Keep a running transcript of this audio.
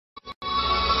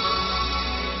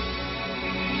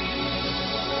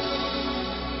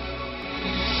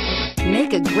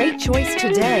Make a great choice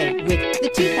today with the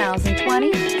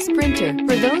 2020 Sprinter.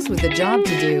 For those with a job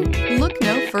to do, look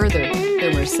no further.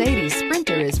 The Mercedes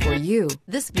Sprinter is for you.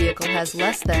 This vehicle has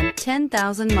less than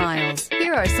 10,000 miles.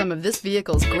 Here are some of this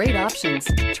vehicle's great options: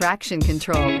 traction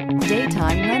control,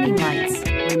 daytime running lights,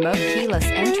 remote keyless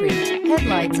entry,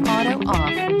 headlights auto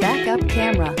off, backup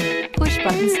camera, push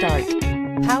button start,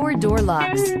 power door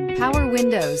locks, power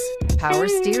windows, power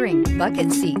steering,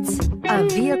 bucket seats. A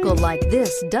vehicle like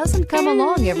this doesn't come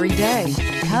along every day.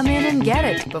 Come in and get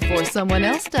it before someone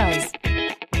else does.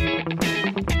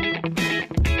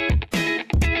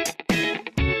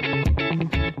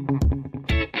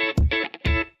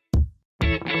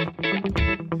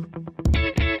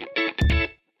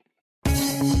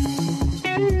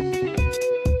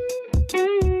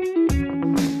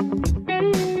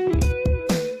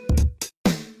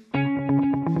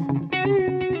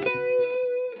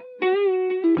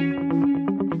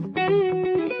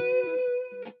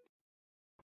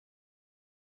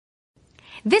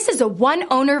 This is a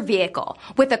one-owner vehicle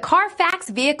with a CARFAX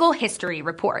Vehicle History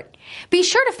Report. Be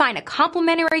sure to find a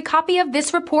complimentary copy of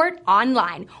this report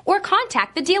online or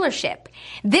contact the dealership.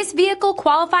 This vehicle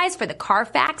qualifies for the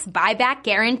CARFAX Buyback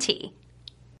Guarantee.